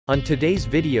On today's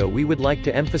video we would like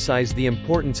to emphasize the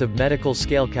importance of medical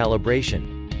scale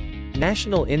calibration.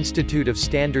 National Institute of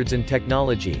Standards and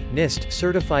Technology (NIST)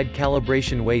 certified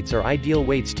calibration weights are ideal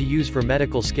weights to use for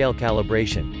medical scale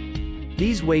calibration.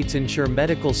 These weights ensure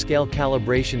medical scale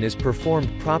calibration is performed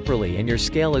properly and your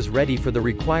scale is ready for the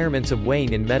requirements of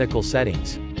weighing in medical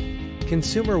settings.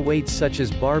 Consumer weights such as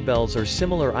barbells or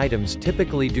similar items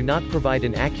typically do not provide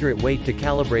an accurate weight to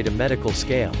calibrate a medical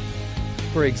scale.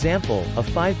 For example, a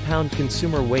 5-pound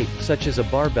consumer weight, such as a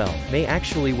barbell, may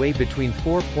actually weigh between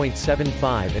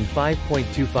 4.75 and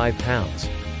 5.25 pounds.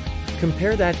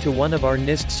 Compare that to one of our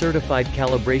NIST certified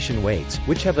calibration weights,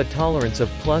 which have a tolerance of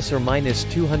plus or minus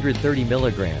 230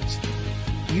 milligrams.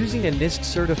 Using a NIST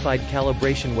certified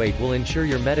calibration weight will ensure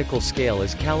your medical scale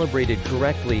is calibrated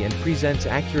correctly and presents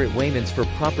accurate weighments for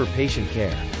proper patient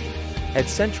care. At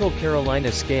Central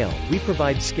Carolina Scale, we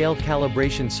provide scale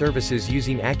calibration services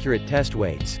using accurate test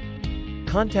weights.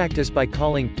 Contact us by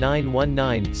calling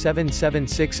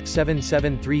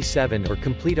 919-776-7737 or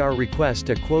complete our request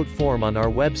a quote form on our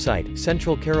website,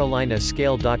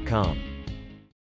 centralcarolinascale.com.